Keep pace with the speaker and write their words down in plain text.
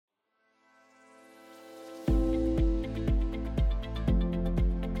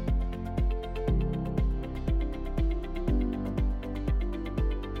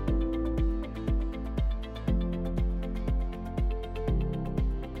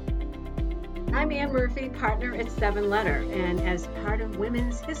I'm Ann Murphy, partner at Seven Letter, and as part of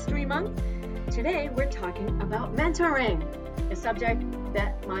Women's History Month, today we're talking about mentoring, a subject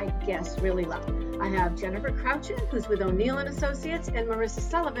that my guests really love. I have Jennifer Crouchin, who's with O'Neill & Associates, and Marissa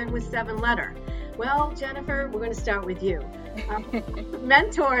Sullivan with Seven Letter. Well, Jennifer, we're going to start with you.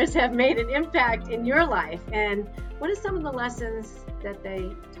 Mentors have made an impact in your life, and what are some of the lessons that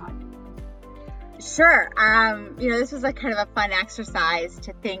they taught you? Sure. This was a kind of a fun exercise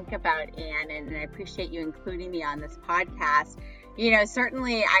to think about, Anne, and I appreciate you including me on this podcast.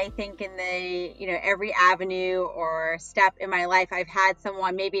 Certainly I think in every avenue or step in my life, I've had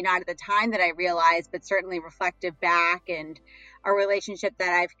someone, maybe not at the time that I realized, but certainly reflective back, and a relationship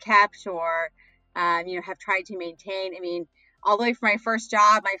that I've kept or, have tried to maintain. All the way from my first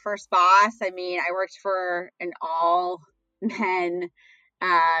job, my first boss, I worked for an all men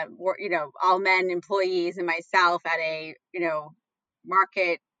all men employees and myself at a,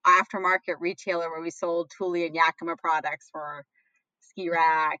 aftermarket retailer where we sold Thule and Yakima products for ski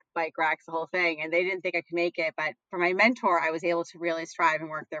racks, bike racks, the whole thing. And they didn't think I could make it. But for my mentor, I was able to really strive and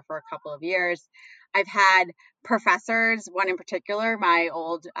work there for a couple of years. I've had professors, one in particular, my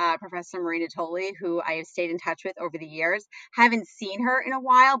old professor, Marina Tolley, who I have stayed in touch with over the years. Haven't seen her in a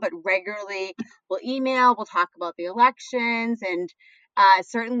while, but regularly we'll email, we'll talk about the elections. And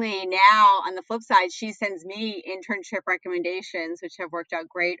certainly now on the flip side, she sends me internship recommendations, which have worked out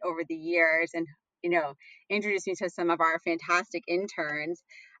great over the years, and introduced me to some of our fantastic interns.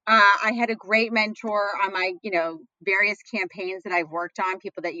 I had a great mentor on my, various campaigns that I've worked on,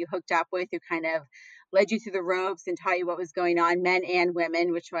 people that you hooked up with who kind of led you through the ropes and taught you what was going on, men and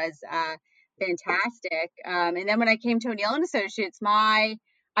women, which was fantastic. And then when I came to O'Neill & Associates, I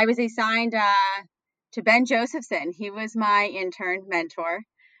was assigned to Ben Josephson. He was my intern mentor,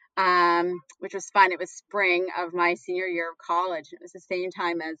 which was fun. It was spring of my senior year of college. It was the same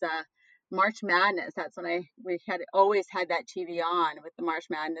time as March Madness. That's when we had always had that TV on with the March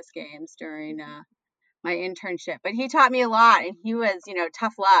Madness games during my internship. But he taught me a lot, and he was,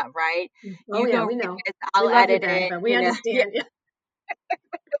 tough love, right? Oh, yeah, we know. I'll edit it. But we understand. Yeah.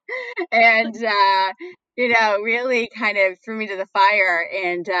 And, really kind of threw me to the fire.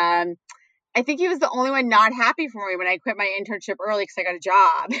 And I think he was the only one not happy for me when I quit my internship early because I got a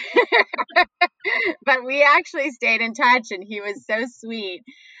job. But we actually stayed in touch, and he was so sweet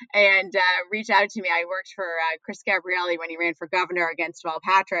and reached out to me. I worked for Chris Gabrielli when he ran for governor against Deval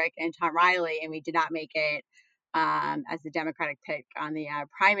Patrick and Tom Riley, and we did not make it as the Democratic pick on the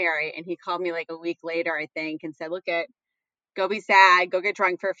primary. And he called me like a week later, I think, and said, go be sad, go get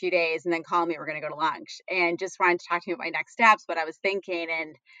drunk for a few days, and then call me. We're going to go to lunch. And just wanted to talk to me about my next steps, what I was thinking.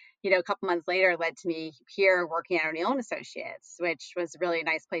 And a couple months later led to me here working at O'Neill & Associates, which was a really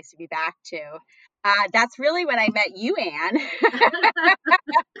nice place to be back to. That's really when I met you, Anne.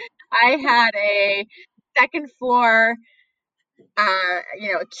 I had a second floor, a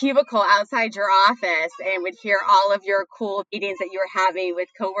cubicle outside your office, and would hear all of your cool meetings that you were having with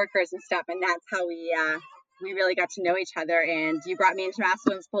coworkers and stuff. And that's how we really got to know each other. And you brought me into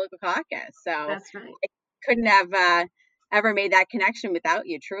Massillon's political caucus. So that's right. I couldn't have ever made that connection without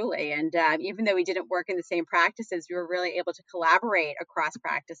you, truly. And even though we didn't work in the same practices, we were really able to collaborate across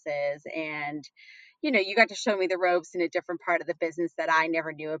practices. And, you got to show me the ropes in a different part of the business that I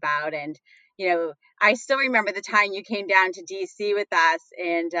never knew about. And, I still remember the time you came down to DC with us,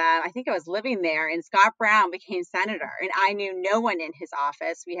 and I think I was living there, and Scott Brown became senator, and I knew no one in his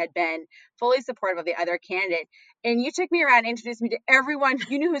office. We had been fully supportive of the other candidate, and you took me around and introduced me to everyone.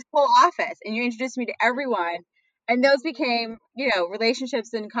 You knew his whole office, and you introduced me to everyone. And those became,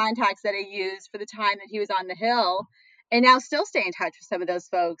 relationships and contacts that I used for the time that he was on the Hill, and now still stay in touch with some of those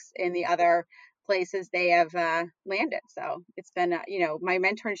folks in the other places they have landed. So it's been, my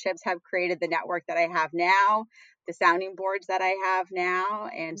mentorships have created the network that I have now, the sounding boards that I have now,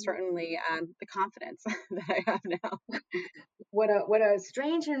 and certainly the confidence that I have now. What a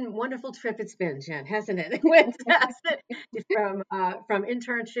strange and wonderful trip it's been, Jen, hasn't it? From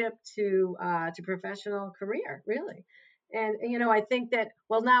internship to professional career, really. And, I think that,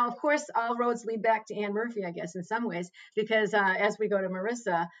 well, now, of course, all roads lead back to Ann Murphy, I guess, in some ways, because as we go to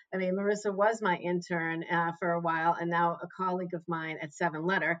Marissa, Marissa was my intern for a while, and now a colleague of mine at Seven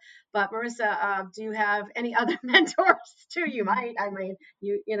Letter. But Marissa, do you have any other mentors too? You might.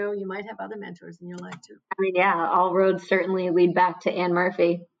 You might have other mentors in your life too. Yeah, all roads certainly lead back to Ann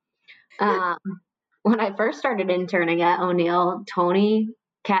Murphy. When I first started interning at O'Neill, Tony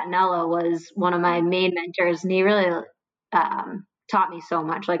Catanello was one of my main mentors, and he really taught me so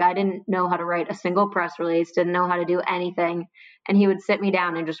much. Like, I didn't know how to write a single press release, didn't know how to do anything. And he would sit me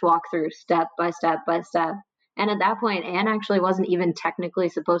down and just walk through step by step by step. And at that point, Anne actually wasn't even technically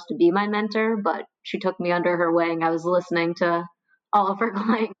supposed to be my mentor, but she took me under her wing. I was listening to all of her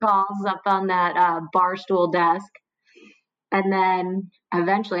client calls up on that bar stool desk. And then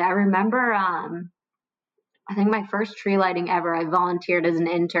eventually, I remember, I think my first tree lighting ever, I volunteered as an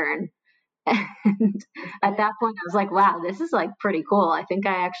intern. And at that point, I was like, wow, this is like pretty cool. I think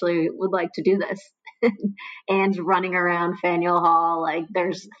I actually would like to do this. Anne's running around Faneuil Hall. Like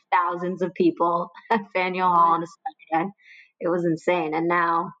there's thousands of people at Faneuil Hall on a Saturday. It was insane. And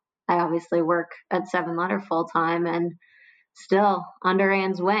now I obviously work at Seven Letter full time and still under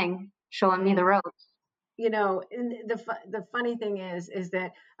Anne's wing, showing me the ropes. You know, and the funny thing is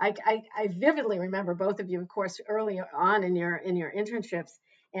that I vividly remember both of you, of course, early on in your internships,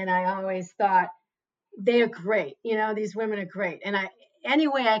 and I always thought they are great. You know, these women are great, and any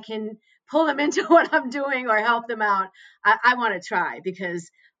way I can pull them into what I'm doing or help them out, I want to try, because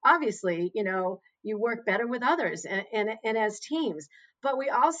obviously, you know, you work better with others and as teams. But we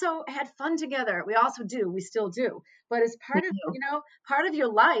also had fun together. We also do. We still do. But as part of, you know, part of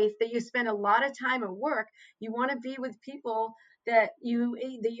your life that you spend a lot of time at work, you want to be with people that you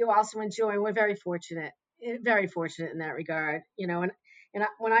also enjoy. And we're very fortunate in that regard, you know. And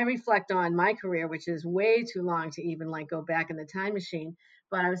when I reflect on my career, which is way too long to even like go back in the time machine,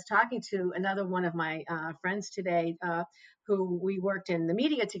 but I was talking to another one of my friends today, who we worked in the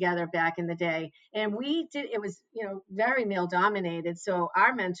media together back in the day, and it was, you know, very male dominated. So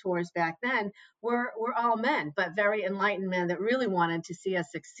our mentors back then were all men, but very enlightened men that really wanted to see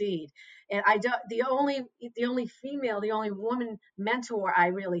us succeed. And the only woman mentor I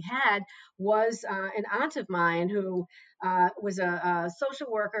really had was an aunt of mine who was a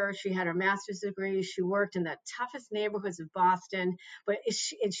social worker. She had her master's degree. She worked in the toughest neighborhoods of Boston, but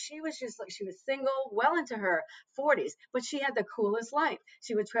she was just like, she was single, well into her 40s, but she had the coolest life.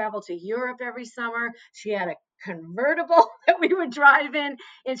 She would travel to Europe every summer. She had a convertible that we would drive in.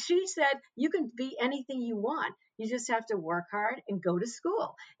 And she said, you can be anything you want. You just have to work hard and go to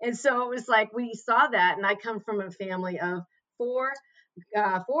school. And so it was like, we saw that. And I come from a family of four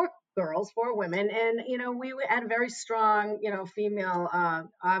girls, four women, and you know, we had a very strong, you know, female,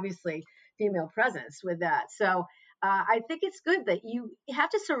 obviously female presence with that. So I think it's good that you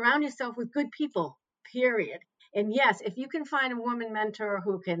have to surround yourself with good people, period. And yes, if you can find a woman mentor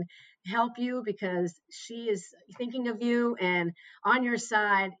who can help you because she is thinking of you and on your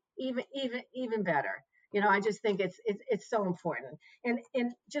side, even better. You know, I just think it's so important.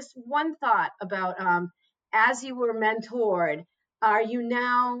 And just one thought about, as you were mentored, are you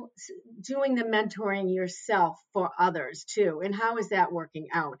now doing the mentoring yourself for others too? And how is that working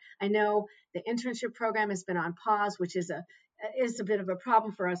out? I know the internship program has been on pause, which is a bit of a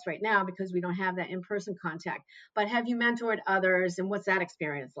problem for us right now because we don't have that in-person contact. But have you mentored others, and what's that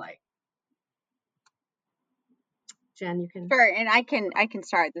experience like? Jen, you can. Sure, and I can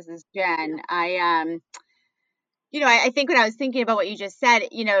start. This is Jen. I think when I was thinking about what you just said,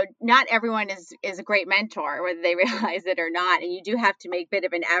 you know, not everyone is a great mentor, whether they realize it or not. And you do have to make a bit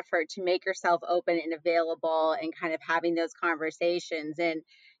of an effort to make yourself open and available and kind of having those conversations. And,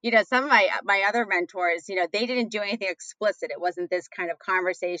 you know, some of my other mentors, you know, they didn't do anything explicit. It wasn't this kind of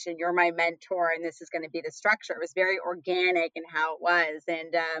conversation, you're my mentor and this is going to be the structure. It was very organic in how it was.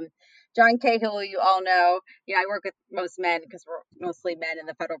 And John Cahill, you all know, you know, I work with most men because we're mostly men in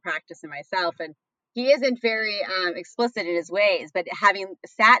the federal practice and myself. And he isn't very explicit in his ways, but having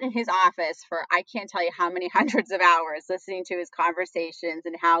sat in his office for, I can't tell you how many hundreds of hours listening to his conversations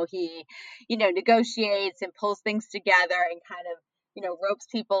and how he, you know, negotiates and pulls things together and kind of, you know, ropes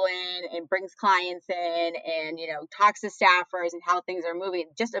people in and brings clients in and, you know, talks to staffers and how things are moving.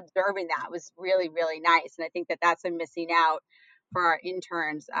 Just observing that was really, really nice. And I think that that's a missing out for our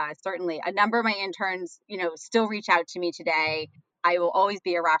interns. Certainly a number of my interns, you know, still reach out to me today. I will always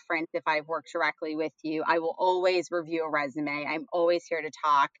be a reference if I've worked directly with you. I will always review a resume. I'm always here to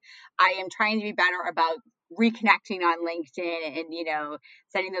talk. I am trying to be better about reconnecting on LinkedIn and, you know,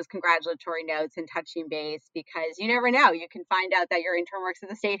 sending those congratulatory notes and touching base, because you never know. You can find out that your intern works at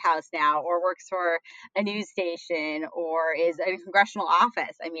the State House now or works for a news station or is in a congressional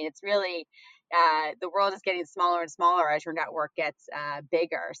office. I mean, it's really, the world is getting smaller and smaller as your network gets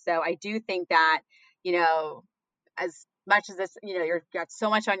bigger. So I do think that, you know, as much as this, you know, you've got so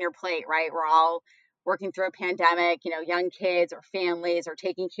much on your plate, right? We're all working through a pandemic, you know, young kids or families or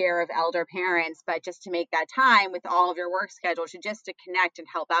taking care of elder parents, but just to make that time with all of your work schedule to just to connect and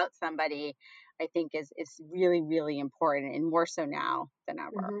help out somebody, I think is really, really important, and more so now than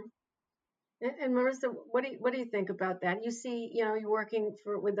ever. Mm-hmm. And Marissa, what do you think about that? You see, you know, you're working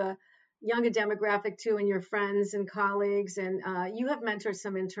with a younger demographic too, and your friends and colleagues, and you have mentored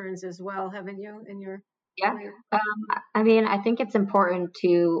some interns as well, haven't you? In your Yeah. I mean, I think it's important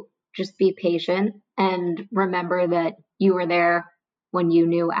to just be patient and remember that you were there when you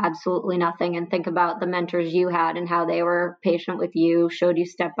knew absolutely nothing, and think about the mentors you had and how they were patient with you, showed you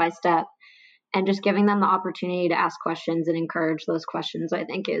step by step, and just giving them the opportunity to ask questions and encourage those questions, I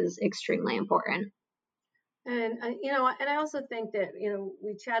think, is extremely important. And and I also think that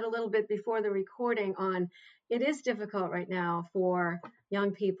we chat a little bit before the recording on it is difficult right now for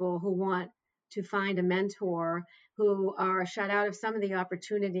young people who want to find a mentor, who are shut out of some of the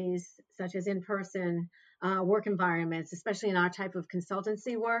opportunities such as in-person work environments, especially in our type of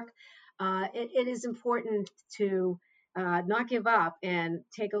consultancy work. It is important to not give up and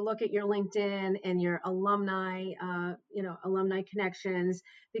take a look at your LinkedIn and your alumni connections,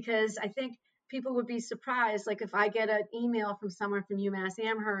 because I think people would be surprised. Like if I get an email from someone from UMass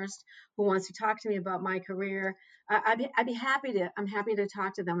Amherst who wants to talk to me about my career, I'd be happy to. I'm happy to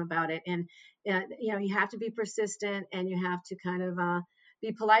talk to them about it. And you have to be persistent, and you have to kind of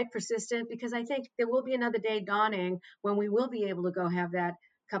be polite, persistent, because I think there will be another day dawning when we will be able to go have that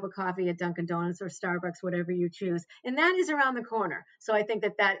cup of coffee at Dunkin' Donuts or Starbucks, whatever you choose, and that is around the corner. So I think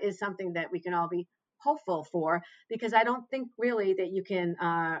that is something that we can all be hopeful for, because I don't think really that you can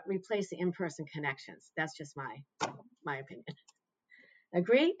replace the in-person connections. That's just my opinion.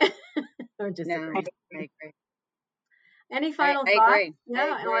 Agree or disagree? No, I agree. Any final I thoughts? agree.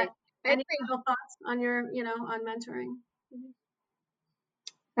 Yeah. I agree. Any final thoughts on your, on mentoring?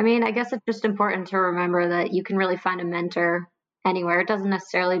 I mean, I guess it's just important to remember that you can really find a mentor anywhere. It doesn't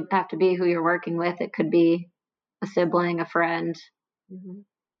necessarily have to be who you're working with. It could be a sibling, a friend,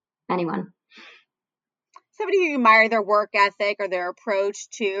 anyone. Somebody you admire their work ethic or their approach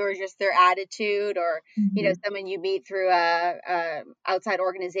to, or just their attitude, or someone you meet through a outside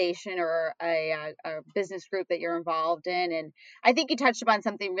organization or a business group that you're involved in. And I think you touched upon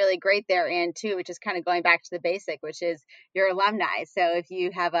something really great there, Anne, too, which is kind of going back to the basic, which is your alumni. So if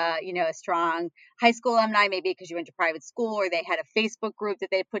you have a strong high school alumni, maybe because you went to private school, or they had a Facebook group that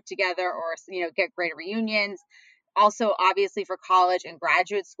they put together, or get great reunions. Also, obviously, for college and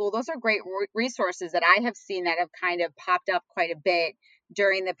graduate school, those are great resources that I have seen that have kind of popped up quite a bit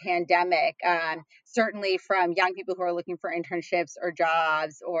during the pandemic. Certainly from young people who are looking for internships or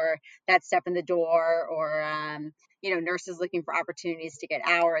jobs, or that step in the door, or nurses looking for opportunities to get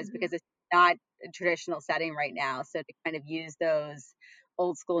hours, because it's not a traditional setting right now. So to kind of use those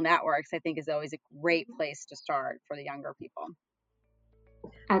old school networks, I think, is always a great place to start for the younger people.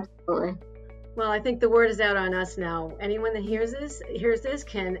 Absolutely. Well, I think the word is out on us now. Anyone that hears this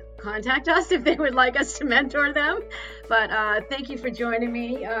can contact us if they would like us to mentor them. But thank you for joining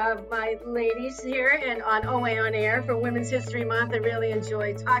me, my ladies here, and on OA On Air for Women's History Month. I really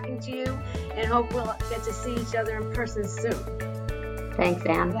enjoyed talking to you, and hope we'll get to see each other in person soon. Thanks,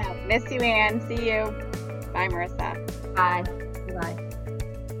 Anne. Yeah, miss you, Anne. See you. Bye, Marissa. Bye. Bye.